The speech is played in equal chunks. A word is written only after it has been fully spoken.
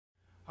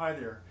Hi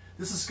there,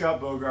 this is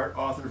Scott Bogart,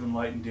 author of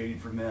Enlightened Dating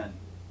for Men.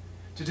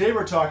 Today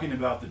we're talking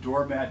about the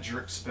doormat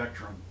jerk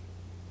spectrum.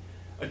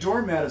 A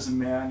doormat is a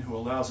man who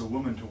allows a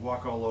woman to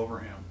walk all over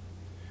him.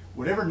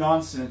 Whatever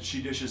nonsense she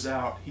dishes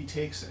out, he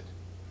takes it.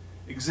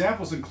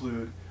 Examples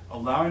include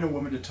allowing a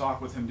woman to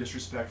talk with him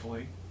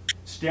disrespectfully,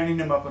 standing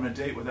him up on a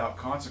date without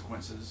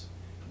consequences,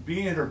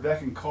 being at her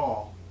beck and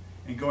call,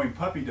 and going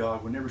puppy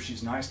dog whenever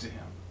she's nice to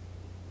him.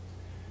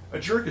 A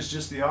jerk is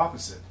just the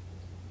opposite.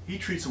 He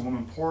treats a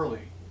woman poorly,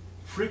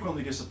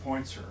 frequently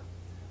disappoints her,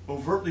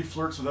 overtly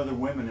flirts with other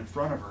women in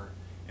front of her,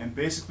 and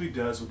basically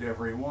does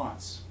whatever he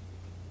wants.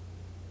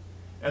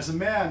 As a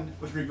man,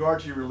 with regard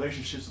to your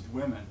relationships with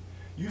women,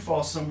 you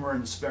fall somewhere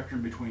in the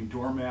spectrum between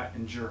doormat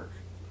and jerk.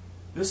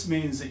 This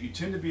means that you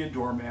tend to be a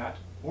doormat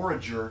or a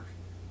jerk,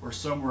 or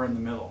somewhere in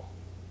the middle.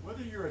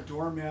 Whether you're a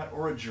doormat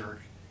or a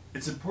jerk,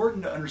 it's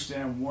important to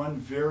understand one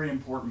very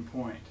important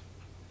point.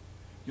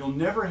 You'll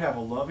never have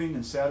a loving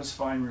and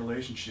satisfying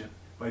relationship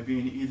by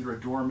being either a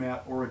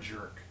doormat or a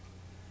jerk.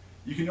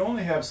 You can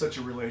only have such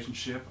a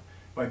relationship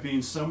by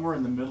being somewhere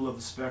in the middle of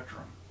the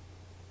spectrum.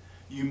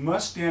 You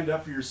must stand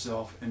up for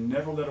yourself and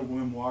never let a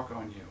woman walk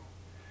on you,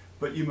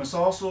 but you must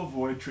also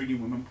avoid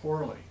treating women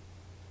poorly.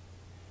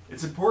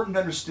 It's important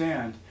to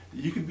understand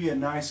that you can be a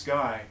nice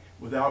guy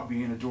without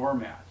being a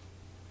doormat.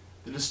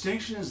 The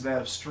distinction is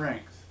that of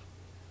strength.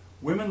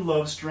 Women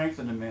love strength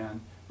in a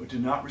man, but do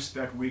not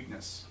respect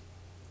weakness.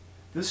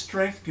 This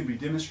strength can be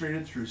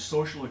demonstrated through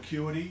social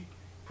acuity,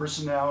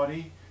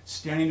 personality,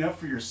 standing up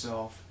for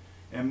yourself,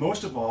 and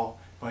most of all,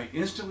 by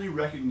instantly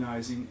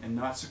recognizing and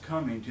not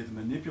succumbing to the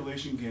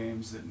manipulation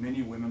games that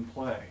many women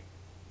play.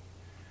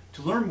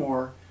 To learn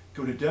more,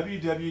 go to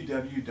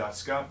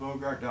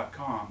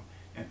www.scottbogart.com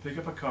and pick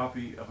up a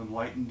copy of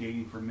Enlightened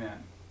Dating for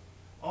Men.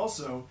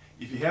 Also,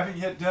 if you haven't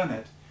yet done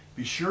it,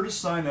 be sure to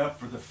sign up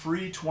for the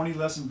free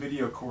 20-lesson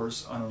video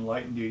course on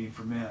Enlightened Dating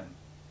for Men.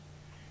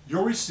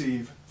 You'll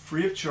receive,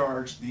 free of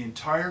charge, the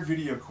entire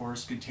video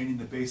course containing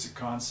the basic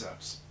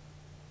concepts.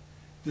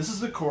 This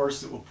is the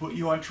course that will put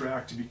you on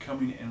track to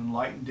becoming an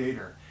enlightened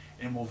dater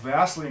and will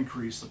vastly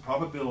increase the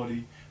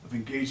probability of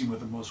engaging with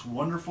the most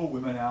wonderful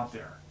women out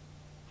there.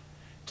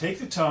 Take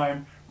the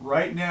time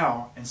right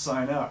now and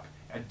sign up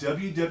at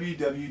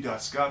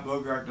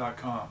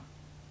www.scottbogart.com.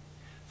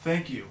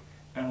 Thank you,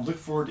 and I look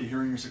forward to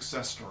hearing your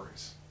success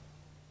stories.